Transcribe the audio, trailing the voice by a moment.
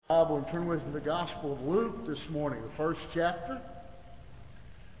Bible and turn with me to the Gospel of Luke this morning, the first chapter.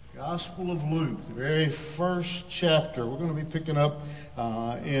 Gospel of Luke, the very first chapter. We're going to be picking up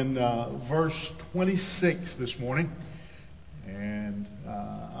in verse 26 this morning. And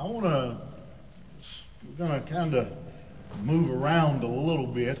we're going to kind of move around a little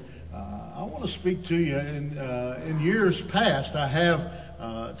bit. I want to speak to you. In years past, I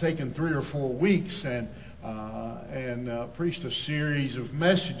have taken 3 or 4 weeks and preached a series of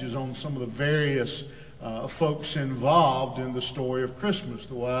messages on some of the various folks involved in the story of Christmas.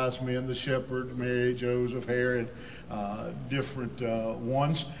 The wise men, the shepherds, Mary, Joseph, Herod, different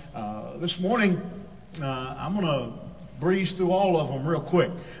ones. This morning, I'm going to breeze through all of them real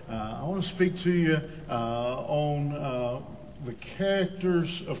quick. I want to speak to you on the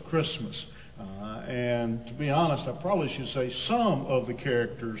characters of Christmas. And to be honest, I probably should say some of the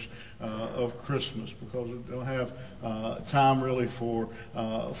characters of Christmas, because we don't have time really for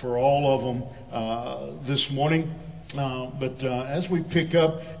all of them this morning. But as we pick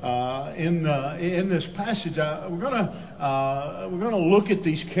up in this passage, we're going to look at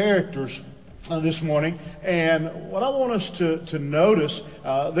these characters this morning, and what I want us to notice,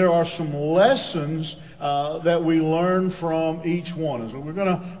 there are some lessons that we learn from each one. So we're going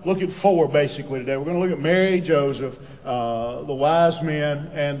to look at 4 basically today. We're going to look at Mary, Joseph, the wise men,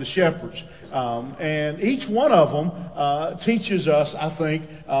 and the shepherds. And each one of them teaches us, I think,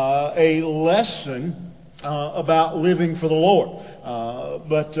 a lesson about living for the Lord.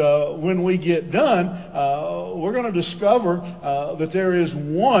 But when we get done, we're going to discover that there is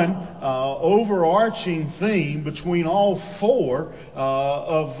one overarching theme between all 4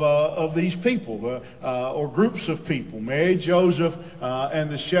 of these people, or groups of people: Mary, Joseph, and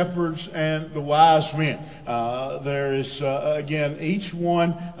the shepherds and the wise men. There is again each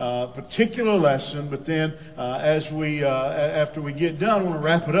one particular lesson. But then, after we get done, I want to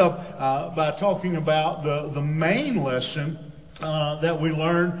wrap it up by talking about the main lesson that we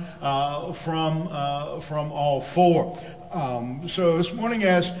learn from all 4. So this morning,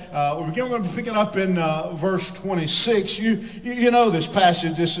 as we're going to be picking up in verse 26, you know this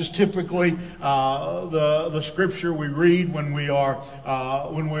passage. This is typically the scripture we read when we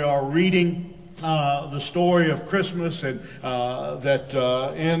are reading the story of Christmas, and that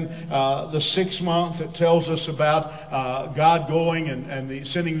in the 6th month it tells us about God going and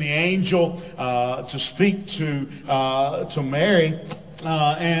sending the angel to speak to Mary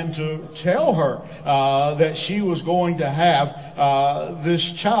and to tell her that she was going to have this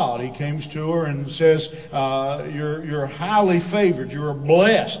child. He comes to her and says, "You're highly favored. You are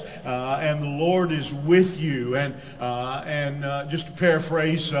blessed, and the Lord is with you." And just to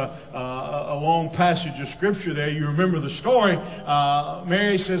paraphrase a long passage of scripture there, you remember the story.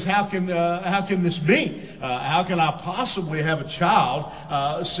 Mary says, "How can this be? How can I possibly have a child,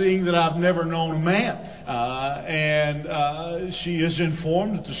 seeing that I've never known a man?" And she is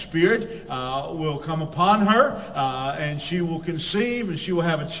informed that the Spirit will come upon her, and she will conceive, and she will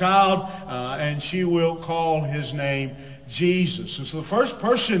have a child, and she will call his name Jesus. And so the first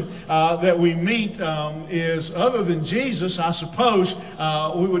person that we meet is, other than Jesus, I suppose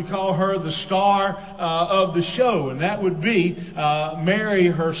we would call her the star of the show, and that would be Mary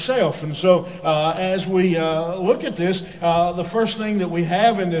herself. And so as we look at this, the first thing that we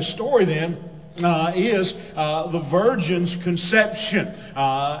have in this story then is the virgin's conception.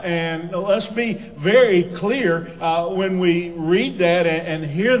 And let's be very clear when we read that and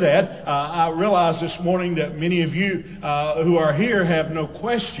hear that. I realize this morning that many of you who are here have no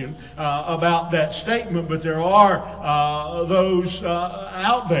question about that statement, but there are those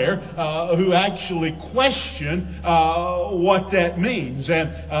out there who actually question what that means,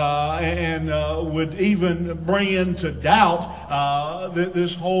 and would even bring into doubt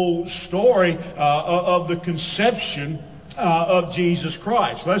this whole story of the conception of Jesus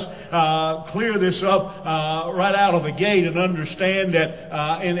Christ. Let's clear this up right out of the gate and understand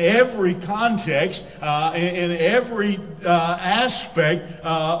that in every context, in every aspect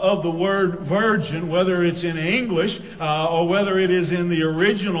of the word virgin, whether it's in English or whether it is in the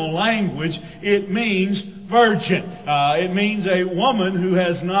original language, it means virgin. It means a woman who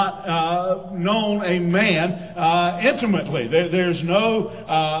has not known a man intimately. There's no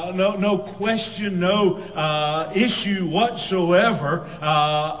question, no issue whatsoever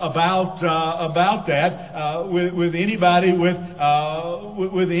about that with anybody with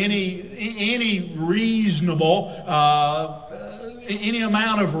any reasonable any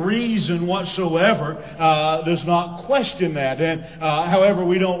amount of reason whatsoever does not question that. And however,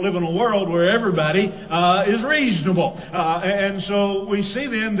 we don't live in a world where everybody is reasonable. And so we see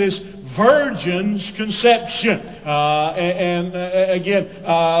then this virgin's conception. Again,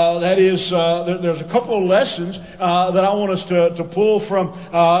 that is, there's a couple of lessons that I want us to pull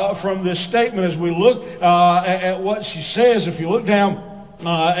from this statement as we look at what she says. If you look down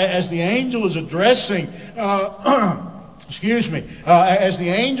as the angel is addressing as the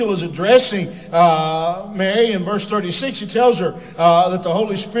angel is addressing Mary in verse 36, he tells her that the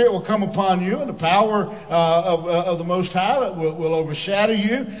Holy Spirit will come upon you, and the power of the Most High will overshadow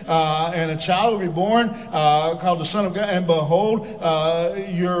you, and a child will be born called the Son of God. And behold,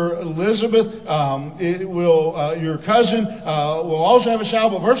 your Elizabeth, your cousin, will also have a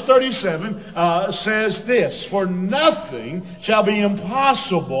child. But verse 37 says this: "For nothing shall be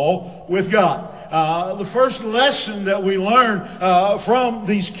impossible with God." The first lesson that we learn from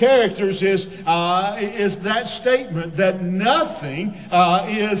these characters is that statement that nothing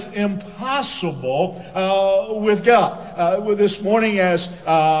is impossible with God. This morning, as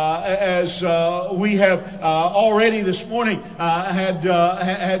we have already this morning had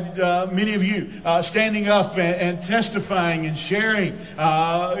many of you standing up and testifying and sharing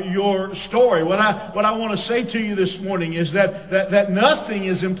your story. What I want to say to you this morning is that nothing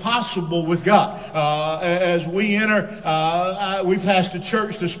is impossible with God. As we enter, we passed a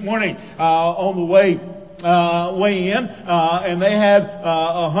church this morning on the way in, and they had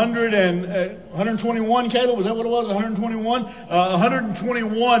 121, Caleb, was that what it was? 121?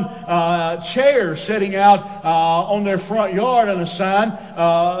 121 chairs sitting out on their front yard, and a sign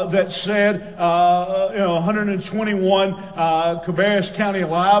that said 121 Cabarrus County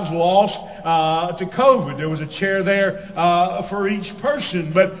lives lost to COVID. There was a chair there for each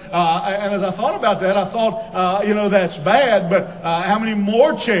person. But and as I thought about that, I thought, that's bad, but how many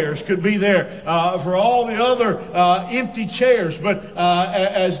more chairs could be there for all the other empty chairs? But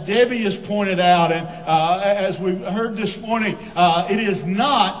as Debbie has pointed out, and as we've heard this morning, it is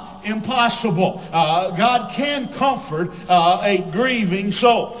not impossible. God can comfort a grieving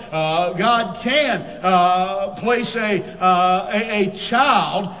soul. God can place a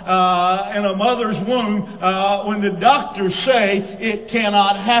child in a mother's womb when the doctors say it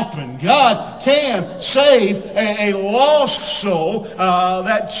cannot happen. God can save a lost soul,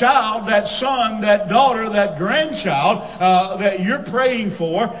 that child, that son, that daughter, that grandchild that you're praying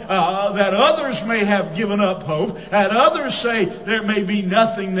for, that others may have given up hope, that others say there may be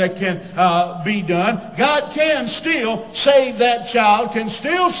nothing that can be done. God can still save that child, can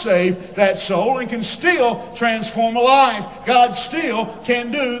still save that soul, and can still transform a life. God still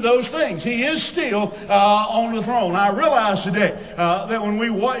can do those things. He is still on the throne. I realize today that when we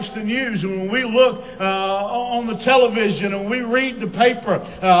watch the news and when we look on the television and we read the paper,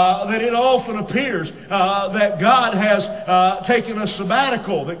 that it often appears that God has taken a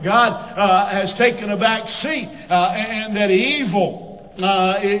sabbatical, that God has taken a back seat, and that evil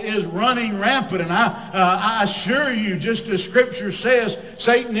is running rampant. And I assure you, just as Scripture says,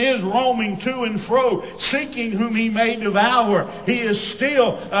 Satan is roaming to and fro, seeking whom he may devour. He is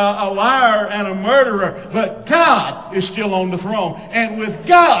still a liar and a murderer, but God is still on the throne. And with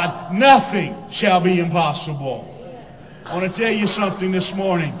God, nothing shall be impossible. I want to tell you something this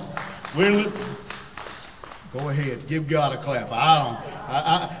morning. Go ahead, give God a clap.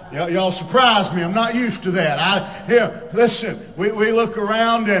 Y'all surprised me. I'm not used to that. Listen, we look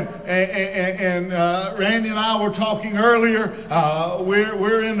around and Randy and I were talking earlier.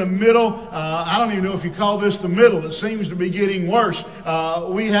 We're in the middle. I don't even know if you call this the middle. It seems to be getting worse.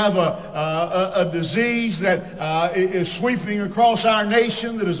 We have a disease that is sweeping across our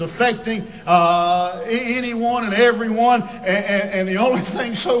nation, that is affecting anyone and everyone. And the only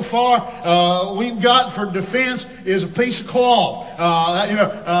thing so far we've got for defense is a piece of cloth.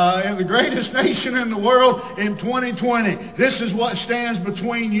 In the greatest nation in the world in 2020, this is what stands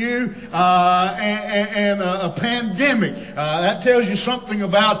between you and a pandemic. That tells you something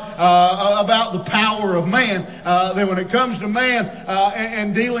about the power of man. That when it comes to man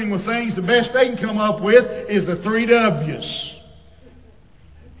and dealing with things, the best they can come up with is the 3 W's.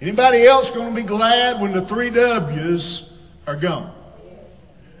 Anybody else going to be glad when the 3 W's are gone?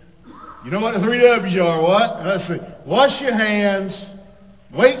 You know what the 3 W's are, what? Let's see. Wash your hands,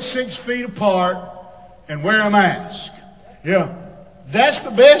 wait 6 feet apart, and wear a mask. Yeah. That's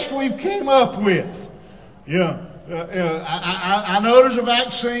the best we've came up with. Yeah. I know there's a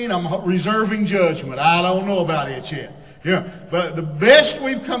vaccine. I'm reserving judgment. I don't know about it yet. Yeah. But the best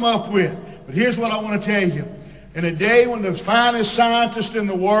we've come up with. But here's what I want to tell you. In a day when the finest scientists in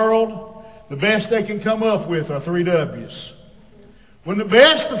the world, the best they can come up with are 3 W's. When the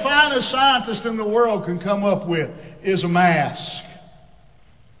finest scientist in the world can come up with is a mask.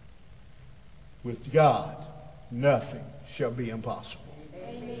 With God, nothing shall be impossible.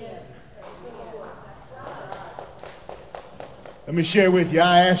 Amen. Let me share with you.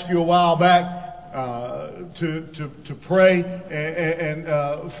 I asked you a while back to pray and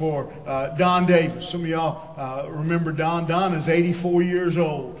for Don Davis. Some of y'all remember Don. Don is 84 years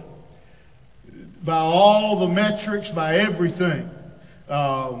old. By all the metrics, by everything,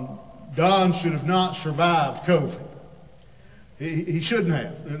 Don should have not survived COVID. He shouldn't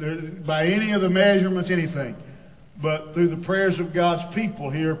have, by any of the measurements, anything. But through the prayers of God's people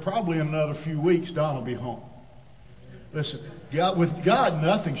here, probably in another few weeks, Don will be home. Listen, with God,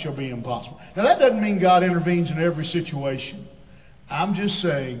 nothing shall be impossible. Now, that doesn't mean God intervenes in every situation. I'm just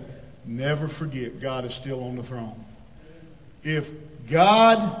saying, never forget, God is still on the throne. If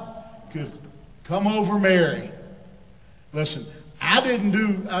God could come over Mary, listen, I didn't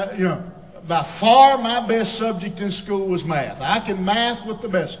do, by far my best subject in school was math. I can math with the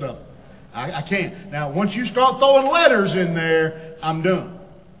best of them. I can. Now, once you start throwing letters in there, I'm done.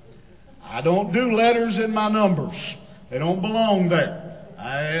 I don't do letters in my numbers. They don't belong there.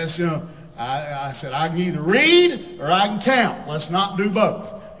 I said, I can either read or I can count. Let's not do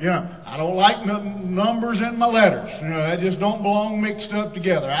both. I don't like numbers in my letters. They just don't belong mixed up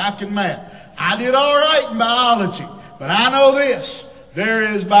together. I can math. I did all right in biology. But I know this.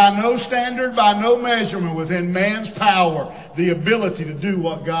 There is by no standard, by no measurement within man's power, the ability to do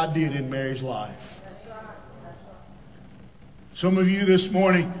what God did in Mary's life. Some of you this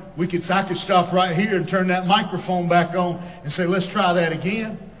morning, I could stop right here and turn that microphone back on and say, let's try that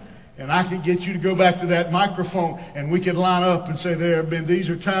again. And I could get you to go back to that microphone and we could line up and say, these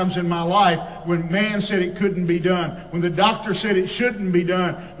are times in my life when man said it couldn't be done. When the doctor said it shouldn't be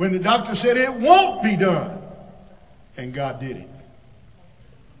done. When the doctor said it won't be done. And God did it.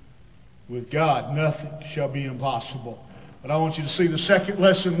 With God, nothing shall be impossible. But I want you to see the second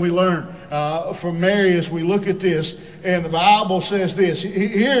lesson we learn from Mary as we look at this. And the Bible says this.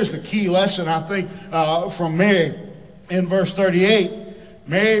 Here's the key lesson, I think, from Mary. In verse 38,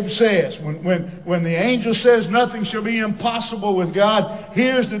 Mary says, when the angel says nothing shall be impossible with God,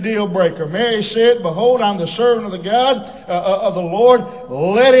 here's the deal breaker. Mary said, behold, I'm the servant of the God, of the Lord.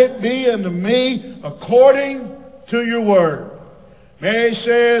 Let it be unto me according to your word. Mary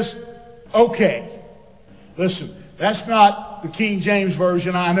says, okay. Listen, that's not the King James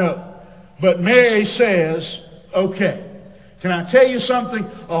Version, I know. But Mary says, okay. Can I tell you something?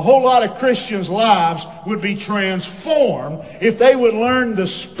 A whole lot of Christians' lives would be transformed if they would learn the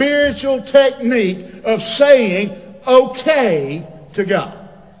spiritual technique of saying okay to God.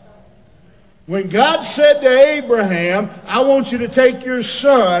 When God said to Abraham, I want you to take your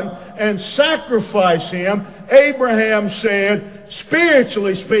son and sacrifice him, Abraham said,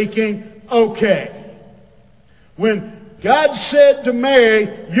 spiritually speaking, okay. When God said to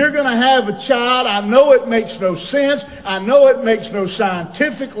Mary, you're going to have a child. I know it makes no sense. I know it makes no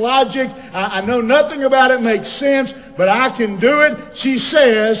scientific logic. I know nothing about it makes sense, but I can do it. She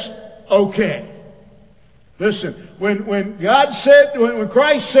says, okay. Listen, when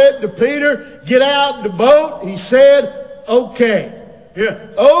Christ said to Peter, get out the boat, he said, okay.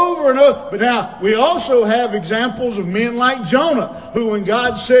 Yeah, over and over. But now, we also have examples of men like Jonah, who when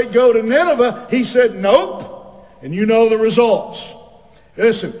God said go to Nineveh, he said nope. And you know the results.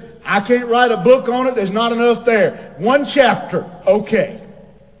 Listen, I can't write a book on it. There's not enough there. One chapter, okay.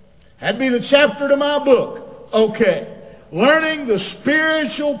 That'd be the chapter to my book, okay. Learning the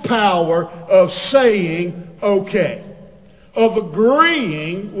spiritual power of saying okay. Of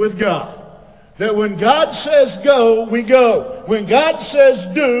agreeing with God. That when God says go, we go. When God says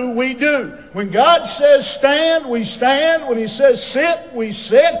do, we do. When God says stand, we stand. When He says sit, we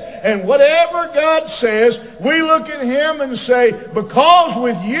sit. And whatever God says, we look at Him and say, because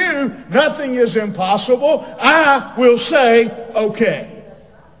with you nothing is impossible, I will say okay.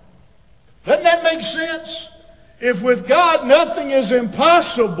 Doesn't that make sense? If with God nothing is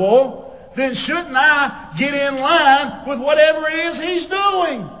impossible, then shouldn't I get in line with whatever it is He's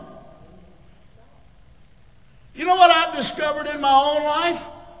doing? You know what I've discovered in my own life?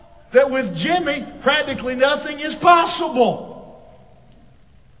 That with Jimmy, practically nothing is possible.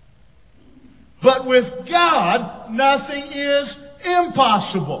 But with God, nothing is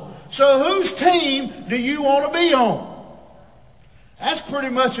impossible. So whose team do you want to be on? That's pretty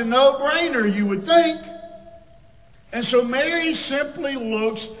much a no-brainer, you would think. And so Mary simply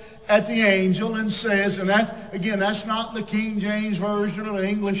looks at the angel and says, and that's not the King James Version or the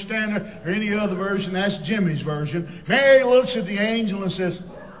English Standard or any other version, that's Jimmy's version. Mary looks at the angel and says,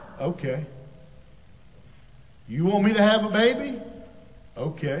 okay. You want me to have a baby?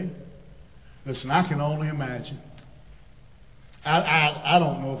 Okay. Listen, I can only imagine. I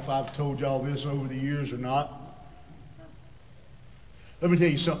don't know if I've told y'all this over the years or not. Let me tell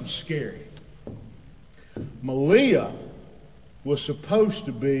you something scary. Malia was supposed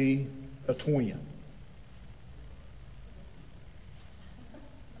to be a twin.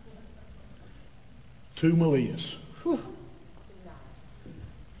 Two Malias. Whew.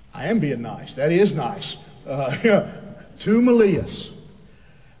 I am being nice. That is nice. Two Malias.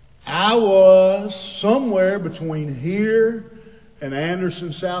 I was somewhere between here and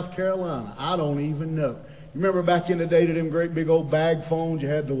Anderson, South Carolina. I don't even know. You remember back in the day to them great big old bag phones you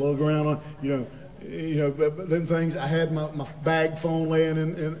had to lug around on, them things. I had my bag phone laying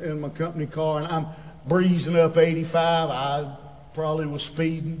in my company car, and I'm breezing up 85. I probably was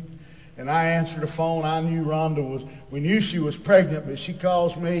speeding. And I answered the phone. I knew we knew she was pregnant, but she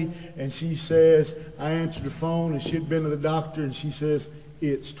calls me and she says, I answered the phone, and she'd been to the doctor, and she says,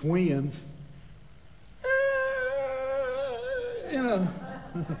 it's twins.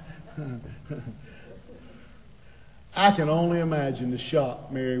 I can only imagine the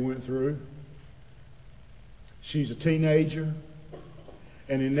shock Mary went through. She's a teenager.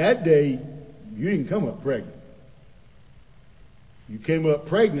 And in that day, you didn't come up pregnant. You came up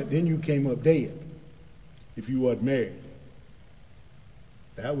pregnant, then you came up dead if you wasn't married.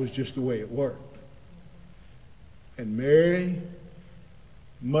 That was just the way it worked. And Mary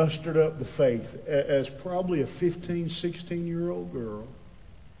mustered up the faith as probably a 15, 16-year-old girl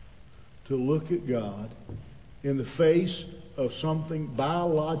to look at God in the face of something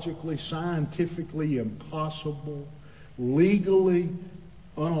biologically, scientifically impossible, legally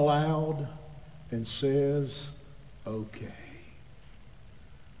unallowed, and says, okay.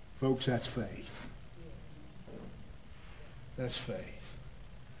 Folks, that's faith. That's faith.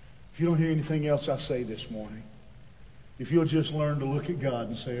 If you don't hear anything else I say this morning, if you'll just learn to look at God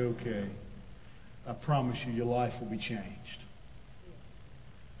and say, okay, I promise you your life will be changed.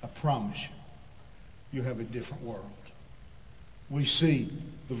 I promise you you'll have a different world. We see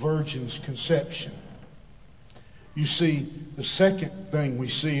the virgin's conception. You see, the second thing we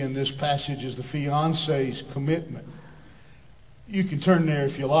see in this passage is the fiancé's commitment. You can turn there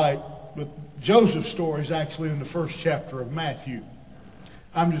if you like, but Joseph's story is actually in the first chapter of Matthew.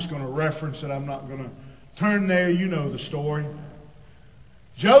 I'm just going to reference it. I'm not going to turn there. You know the story.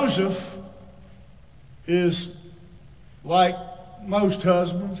 Joseph is like most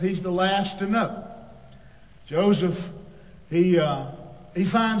husbands. He's the last to know. Joseph, he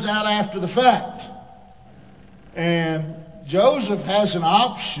finds out after the fact. And Joseph has an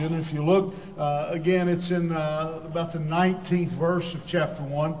option. If you look, again, it's in about the 19th verse of chapter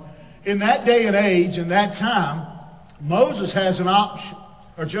 1. In that day and age, in that time, Moses has an option.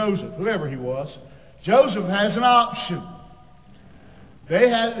 Or Joseph, whoever he was. Joseph has an option.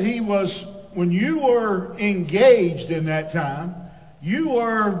 When you were engaged in that time, you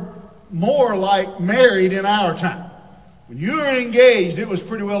were more like married in our time. When you were engaged, it was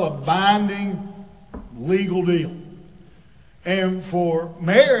pretty well a binding legal deal. And for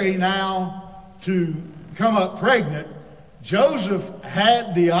Mary now to come up pregnant, Joseph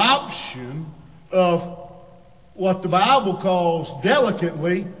had the option of what the Bible calls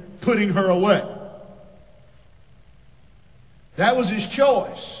delicately putting her away. That was his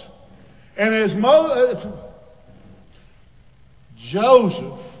choice. And as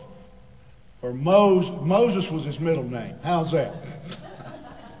Joseph, or Moses was his middle name. How's that?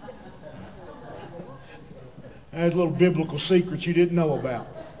 There's a little biblical secret you didn't know about.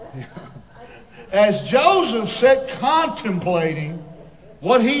 As Joseph sat contemplating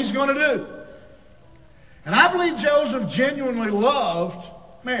what he's going to do. And I believe Joseph genuinely loved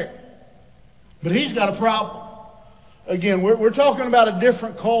Mary. But he's got a problem. Again, we're talking about a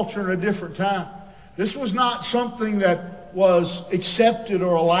different culture and a different time. This was not something that was accepted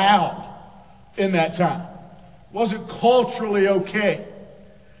or allowed in that time. It wasn't culturally okay.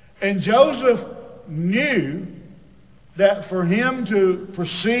 And Joseph knew that for him to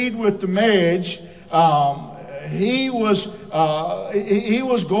proceed with the marriage, he was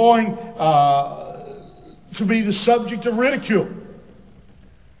going to be the subject of ridicule.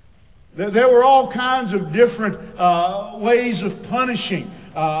 There were all kinds of different ways of punishing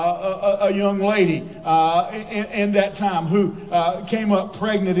a young lady in that time who came up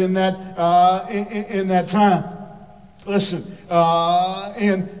pregnant in that time. Listen,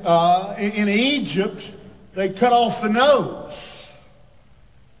 in Egypt, they cut off the nose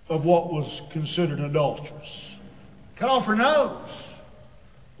of what was considered adulterous. Cut off her nose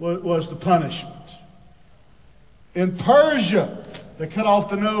was the punishment. In Persia, they cut off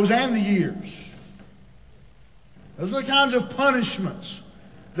the nose and the ears. Those are the kinds of punishments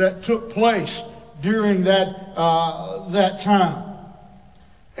that took place during that time.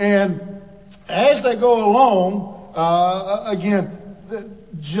 And as they go along, again,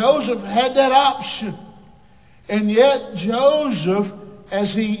 Joseph had that option. And yet Joseph,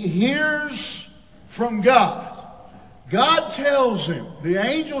 as he hears from God, God tells him, the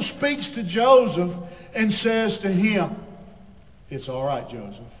angel speaks to Joseph and says to him, "It's all right,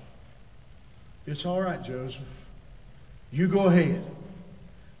 Joseph. It's all right, Joseph. You go ahead."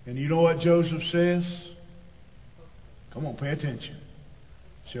 And you know what Joseph says? Come on, pay attention.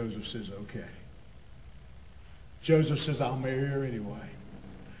 Joseph says, "Okay." Joseph says, "I'll marry her anyway.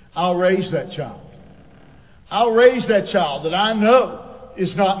 I'll raise that child. I'll raise that child that I know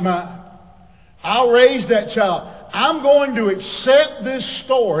is not mine. I'll raise that child. I'm going to accept this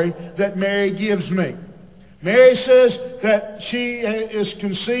story that Mary gives me." Mary says that she is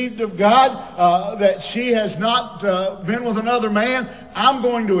conceived of God, that she has not been with another man. I'm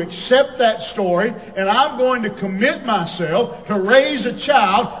going to accept that story, and I'm going to commit myself to raise a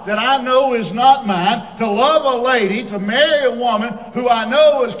child that I know is not mine, to love a lady, to marry a woman who I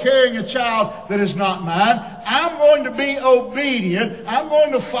know is carrying a child that is not mine. I'm going to be obedient. I'm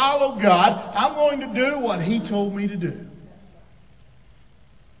going to follow God. I'm going to do what He told me to do.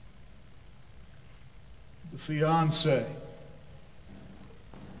 The fiancée,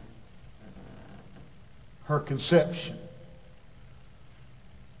 her conception,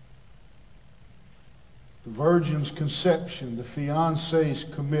 the virgin's conception, the fiancé's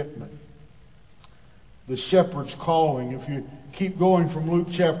commitment, the shepherd's calling. If you keep going from Luke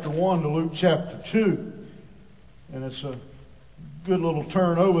chapter 1 to Luke chapter 2, and it's a good little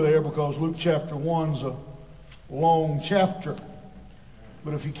turn over there because Luke chapter 1's a long chapter.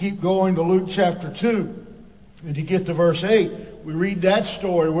 But if you keep going to Luke chapter 2, and you get to verse 8, we read that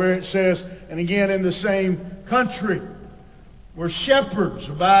story where it says, and again in the same country, were shepherds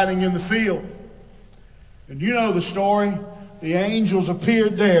abiding in the field. And you know the story. The angels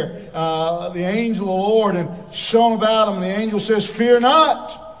appeared there. The angel of the Lord, and shone about them. And the angel says, "Fear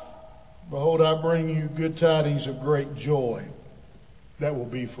not. Behold, I bring you good tidings of great joy. That will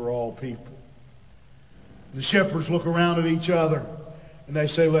be for all people." The shepherds look around at each other, and they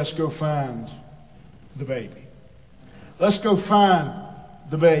say, "Let's go find the baby. Let's go find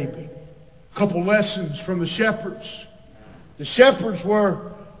the baby." A couple lessons from the shepherds. The shepherds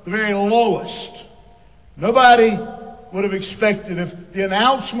were the very lowest. Nobody would have expected, if the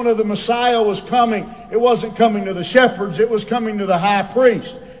announcement of the Messiah was coming, it wasn't coming to the shepherds, it was coming to the high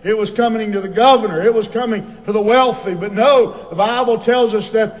priest. It was coming to the governor. It was coming to the wealthy. But no, the Bible tells us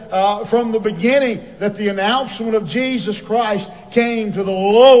that from the beginning that the announcement of Jesus Christ came to the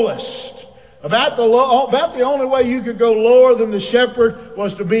lowest. About the only way you could go lower than the shepherd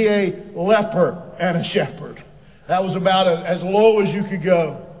was to be a leper and a shepherd. That was about as low as you could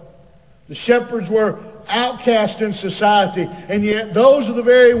go. The shepherds were outcast in society, and yet those are the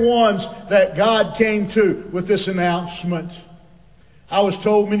very ones that God came to with this announcement. I was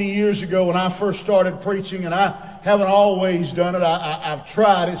told many years ago when I first started preaching, and I haven't always done it, I've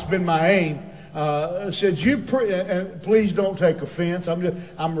tried, it's been my aim. Said, and please don't take offense.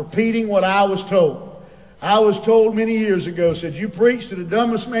 I'm repeating what I was told. I was told many years ago, said, "You preach to the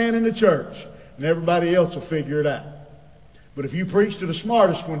dumbest man in the church, and everybody else will figure it out. But if you preach to the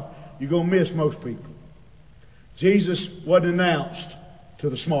smartest one, you're going to miss most people." Jesus wasn't announced to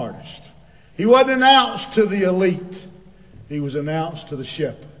the smartest. He wasn't announced to the elite. He was announced to the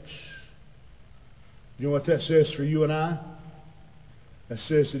shepherds. You know what that says for you and I? That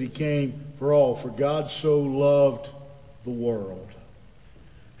says that He came for all. For God so loved the world.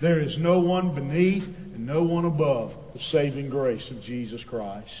 There is no one beneath and no one above the saving grace of Jesus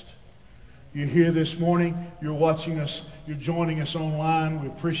Christ. You're here this morning. You're watching us. You're joining us online. We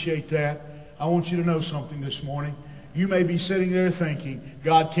appreciate that. I want you to know something this morning. You may be sitting there thinking,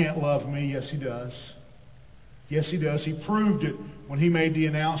 "God can't love me." Yes, He does. Yes, He does. He proved it when He made the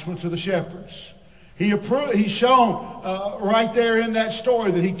announcement to the shepherds. He's shown right there in that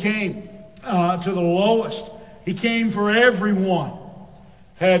story that He came to the lowest. He came for everyone.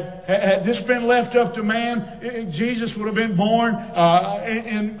 Had this been left up to man, Jesus would have been born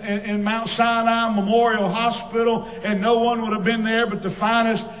in Mount Sinai Memorial Hospital, and no one would have been there but the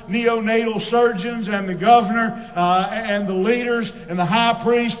finest neonatal surgeons and the governor and the leaders and the high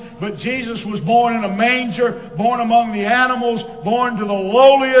priest. But Jesus was born in a manger, born among the animals, born to the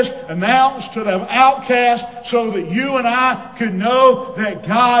lowliest, announced to the outcast, so that you and I could know that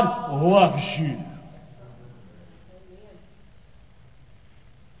God loves you.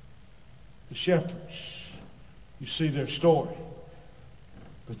 The shepherds, you see their story.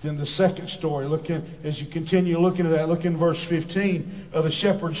 But then the second story, as you continue looking at that, look in verse 15 of the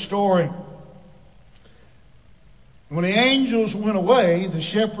shepherd's story. When the angels went away, the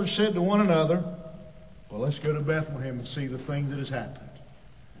shepherds said to one another, "Well, let's go to Bethlehem and see the thing that has happened."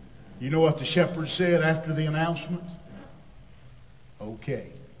 You know what the shepherds said after the announcement?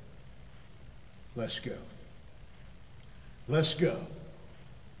 Okay, let's go. Let's go.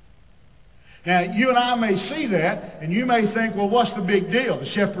 Now, you and I may see that, and you may think, well, what's the big deal? The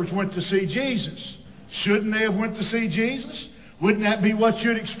shepherds went to see Jesus. Shouldn't they have went to see Jesus? Wouldn't that be what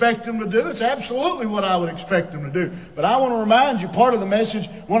you'd expect them to do? It's absolutely what I would expect them to do. But I want to remind you, part of the message,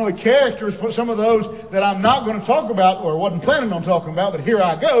 one of the characters for some of those that I'm not going to talk about, or wasn't planning on talking about, but here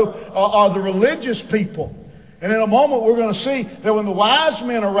I go, are the religious people. And in a moment we're going to see that when the wise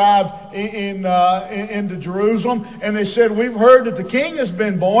men arrived into Jerusalem and they said, we've heard that the king has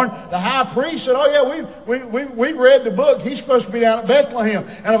been born, the high priest said, oh yeah, we've read the book. He's supposed to be down at Bethlehem.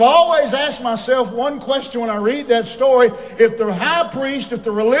 And I've always asked myself one question when I read that story. If the high priest, if the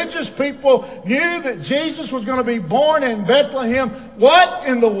religious people knew that Jesus was going to be born in Bethlehem, what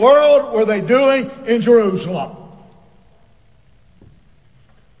in the world were they doing in Jerusalem?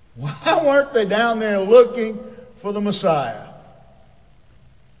 Why weren't they down there looking for the Messiah?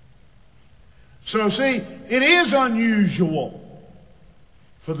 So see, it is unusual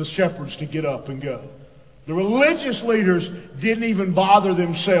for the shepherds to get up and go. The religious leaders didn't even bother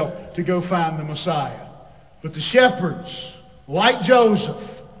themselves to go find the Messiah. But the shepherds, like Joseph,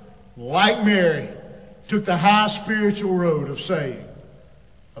 like Mary, took the high spiritual road of saying,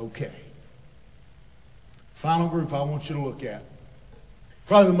 okay. Final group I want you to look at.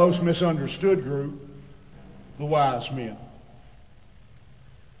 Probably the most misunderstood group, the wise men.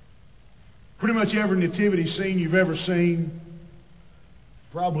 Pretty much every nativity scene you've ever seen,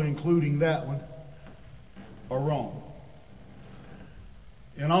 probably including that one, are wrong.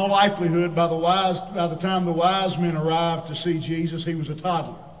 In all likelihood, by the time the wise men arrived to see Jesus, he was a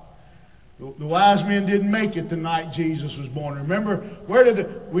toddler. The wise men didn't make it the night Jesus was born. Remember,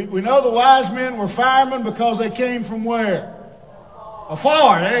 we know the wise men were firemen because they came from where?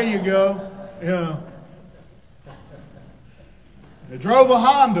 Afar. There you go. Yeah. They drove a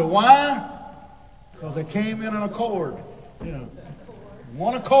Honda. Why? Because they came in an Accord.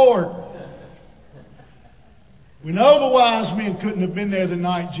 One Accord. We know the wise men couldn't have been there the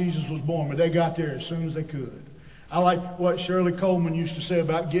night Jesus was born, but they got there as soon as they could. I like what Shirley Coleman used to say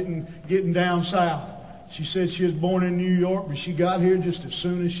about getting down south. She said she was born in New York, but she got here just as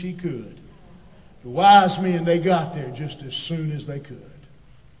soon as she could. The wise men, they got there just as soon as they could.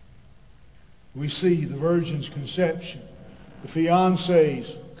 We see the virgin's conception, the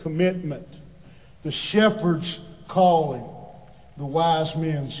fiancé's commitment, the shepherd's calling, the wise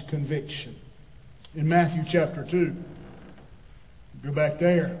men's conviction. In Matthew chapter 2, go back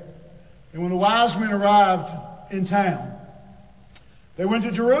there. And when the wise men arrived in town, they went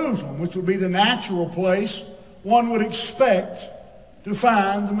to Jerusalem, which would be the natural place one would expect to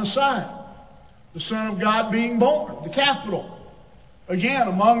find the Messiah, the Son of God being born, the capital. Again,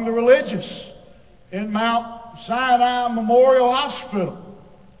 among the religious in Mount Sinai Memorial Hospital.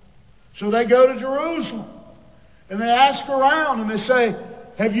 So they go to Jerusalem and they ask around and they say,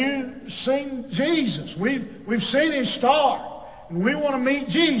 have you seen Jesus? We've seen his star and we want to meet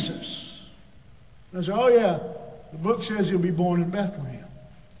Jesus. And they say, oh yeah, the book says he'll be born in Bethlehem.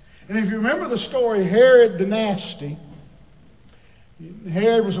 And if you remember the story, Herod the Nasty,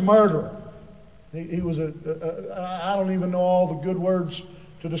 Herod was a murderer. He was I don't even know all the good words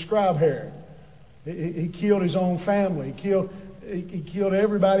to describe Herod. He killed his own family. He killed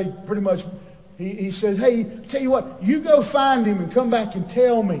everybody pretty much. He said, hey, tell you what, you go find him and come back and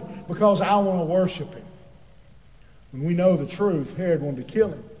tell me because I want to worship him. When we know the truth, Herod wanted to kill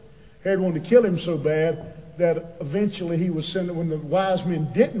him. Herod wanted to kill him so bad that eventually he would send, when the wise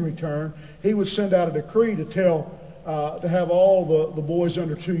men didn't return, he would send out a decree to have all the boys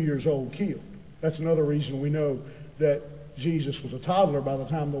under 2 years old killed. That's another reason we know that Jesus was a toddler by the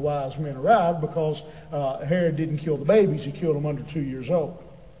time the wise men arrived, because Herod didn't kill the babies, he killed them under 2 years old.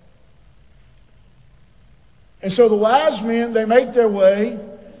 And so the wise men, they make their way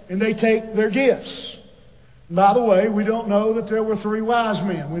and they take their gifts. And by the way, we don't know that there were 3 wise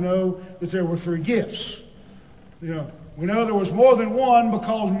men. We know that there were 3 gifts. We know there was more than one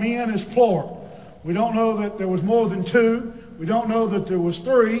because men is plural. We don't know that there was more than 2. We don't know that there was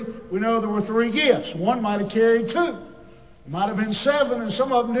 3. We know there were 3 gifts. One might have carried 2. It might have been 7, and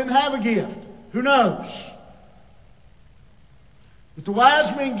some of them didn't have a gift. Who knows? But the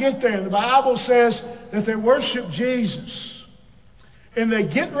wise men get there, and the Bible says that they worship Jesus. And they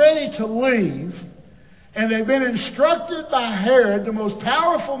get ready to leave, and they've been instructed by Herod, the most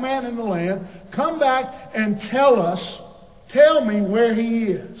powerful man in the land, come back and tell me where he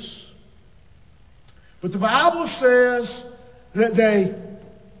is. But the Bible says that they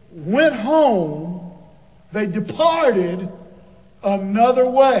went home, they departed another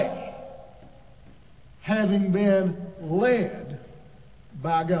way. having been led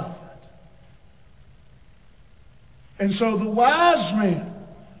by God. And so the wise men,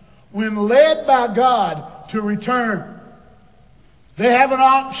 when led by God to return, they have an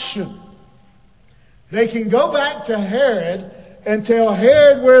option. They can go back to Herod and tell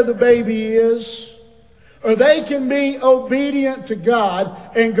Herod where the baby is, or they can be obedient to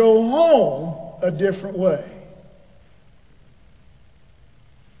God and go home a different way.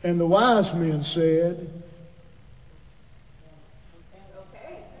 And the wise men said,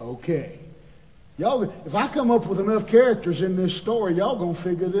 okay. Y'all, if I come up with enough characters in this story, y'all going to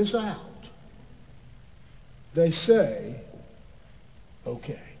figure this out. They say,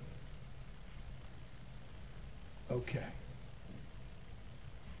 okay. Okay.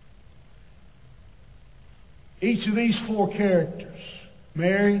 Each of these four characters,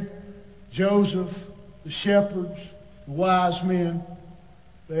 Mary, Joseph, the shepherds, the wise men,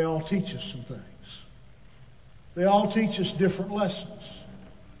 they all teach us some things. They all teach us different lessons.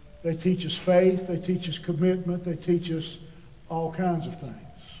 They teach us faith, they teach us commitment, they teach us all kinds of things.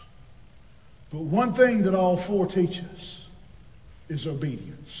 But one thing that all four teach us is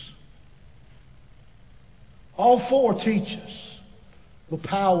obedience. All four teach us the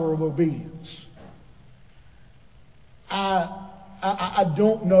power of obedience. I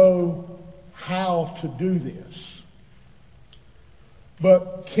don't know how to do this,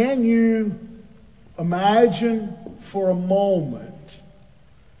 but can you imagine for a moment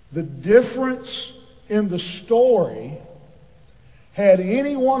the difference in the story had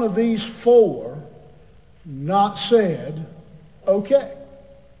any one of these four not said, okay?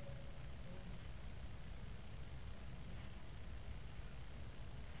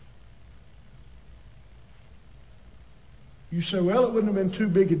 You say, well, it wouldn't have been too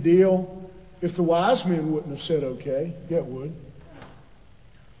big a deal if the wise men wouldn't have said okay. Yeah, it would.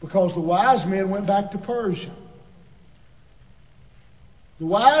 Because the wise men went back to Persia. The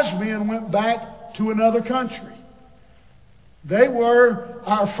wise men went back to another country. They were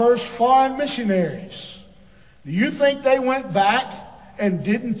our first foreign missionaries. Do you think they went back and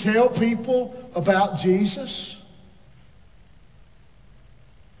didn't tell people about Jesus?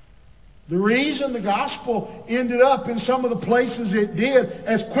 The reason the gospel ended up in some of the places it did,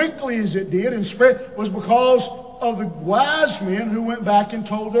 as quickly as it did and spread, was because of the wise men who went back and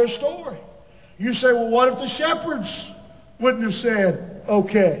told their story. You say, well, what if the shepherds wouldn't have said,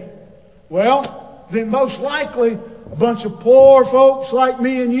 okay? Well, then most likely a bunch of poor folks like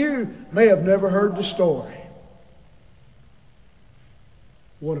me and you may have never heard the story.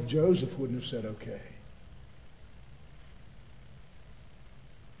 What if Joseph wouldn't have said okay?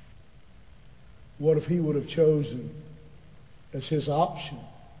 What if he would have chosen as his option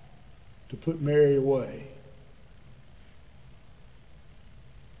to put Mary away?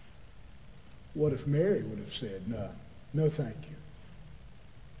 What if Mary would have said, no thank you?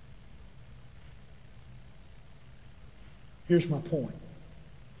 Here's my point.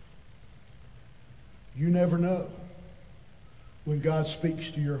 You never know when God speaks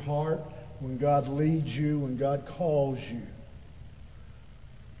to your heart, when God leads you, when God calls you.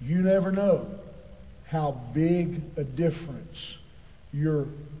 You never know how big a difference your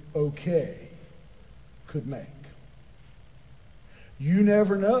okay could make. You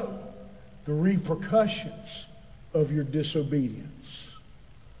never know the repercussions of your disobedience.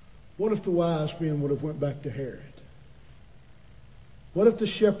 What if the wise men would have went back to Herod? What if the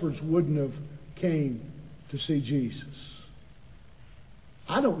shepherds wouldn't have came to see Jesus?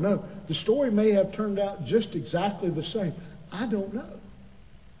 I don't know. The story may have turned out just exactly the same. I don't know.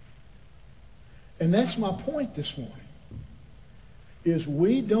 And that's my point this morning, is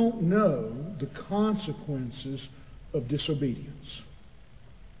we don't know the consequences of disobedience.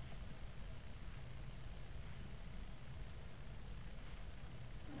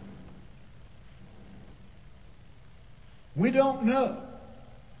 We don't know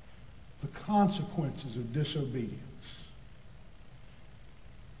the consequences of disobedience.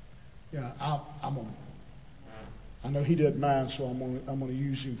 Yeah, I know he doesn't mind, so I'm going to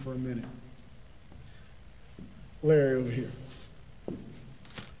use him for a minute. Larry over here.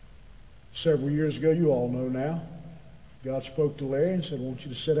 Several years ago, you all know now, God spoke to Larry and said, I want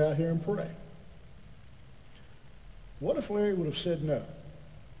you to sit out here and pray. What if Larry would have said no?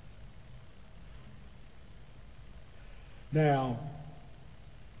 Now,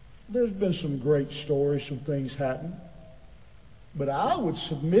 there's been some great stories, some things happen. But I would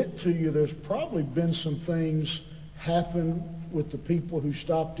submit to you there's probably been some things happen with the people who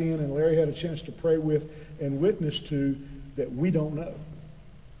stopped in and Larry had a chance to pray with and witness to that we don't know.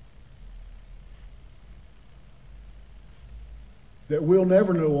 That we'll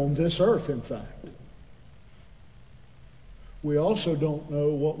never know on this earth, in fact. We also don't know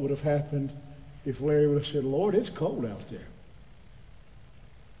what would have happened if Larry would have said, Lord, it's cold out there.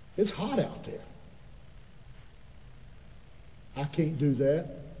 It's hot out there. I can't do that.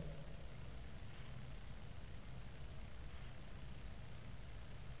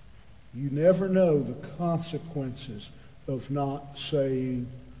 You never know the consequences of not saying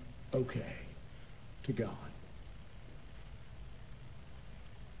okay to God.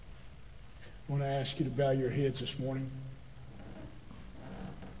 I want to ask you to bow your heads this morning.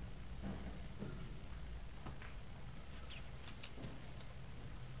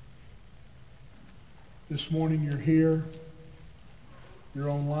 This morning you're here, you're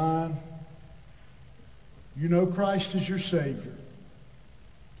online, you know Christ is your Savior.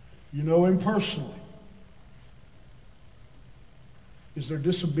 You know Him personally. Is there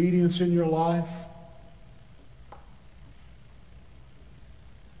disobedience in your life?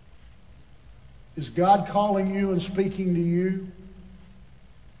 Is God calling you and speaking to you?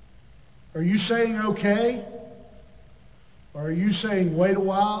 Are you saying okay? Or are you saying wait a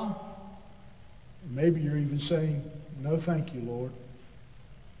while? Maybe you're even saying, no thank you, Lord.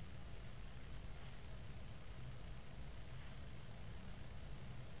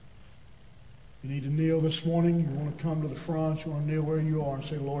 You need to kneel this morning. You want to come to the front. You want to kneel where you are and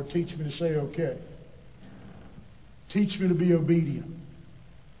say, Lord, teach me to say okay. Teach me to be obedient.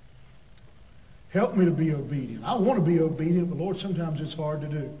 Help me to be obedient. I want to be obedient, but Lord, sometimes it's hard to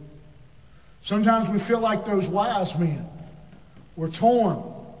do. Sometimes we feel like those wise men. We're torn.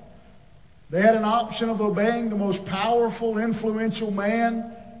 They had an option of obeying the most powerful, influential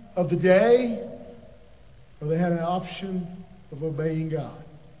man of the day, or they had an option of obeying God.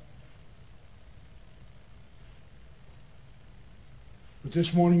 But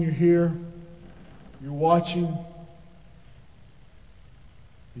this morning you're here, you're watching,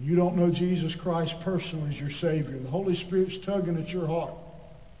 and you don't know Jesus Christ personally as your Savior. And the Holy Spirit's tugging at your heart.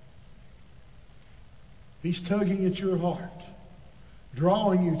 He's tugging at your heart,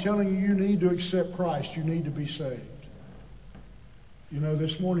 drawing you, telling you need to accept Christ. You need to be saved. You know,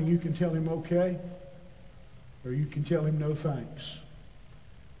 this morning you can tell Him okay, or you can tell Him no thanks.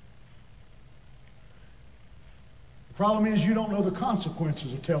 The problem is you don't know the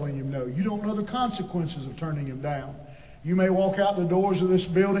consequences of telling Him no. You don't know the consequences of turning Him down. You may walk out the doors of this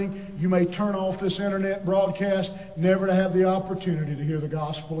building. You may turn off this internet broadcast, never to have the opportunity to hear the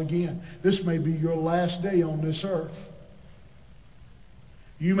gospel again. This may be your last day on this earth.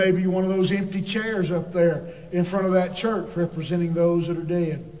 You may be one of those empty chairs up there in front of that church representing those that are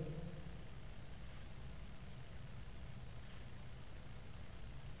dead.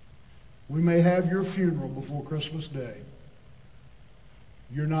 We may have your funeral before Christmas Day.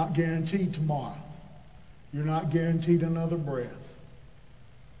 You're not guaranteed tomorrow. You're not guaranteed another breath.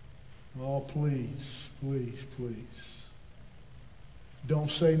 Oh, please, please, please.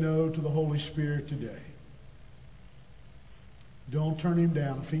 Don't say no to the Holy Spirit today. Don't turn Him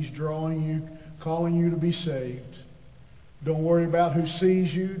down. If He's drawing you, calling you to be saved, don't worry about who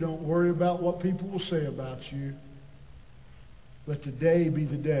sees you. Don't worry about what people will say about you. Let today be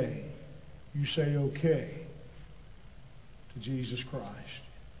the day you say okay to Jesus Christ.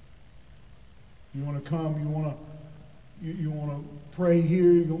 You want to come, you want to pray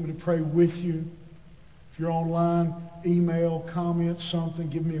here, you want me to pray with you. If you're online, email, comment, something,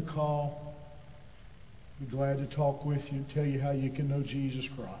 give me a call. I'd be glad to talk with you and tell you how you can know Jesus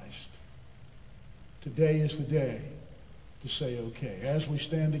Christ. Today is the day to say okay. As we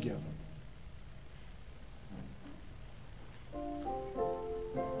stand together.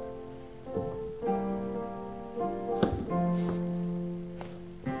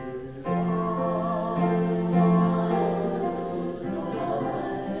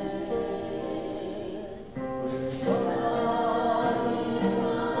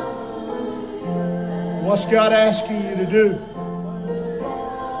 What's God asking you to do?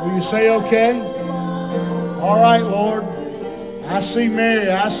 Will you say okay? All right, Lord. I see Mary.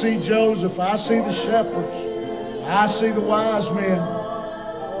 I see Joseph. I see the shepherds. I see the wise men.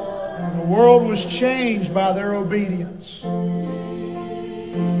 And the world was changed by their obedience. The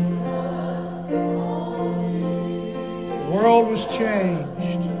world was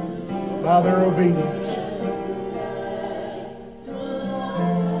changed by their obedience.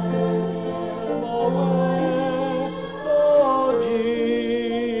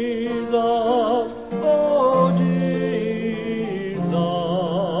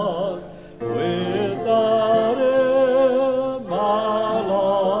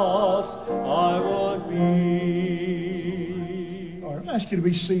 To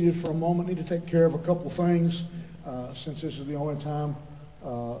be seated for a moment. I need to take care of a couple things since this is the only time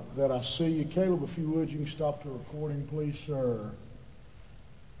that I see you. Caleb, if you would, you can stop the recording, please, sir.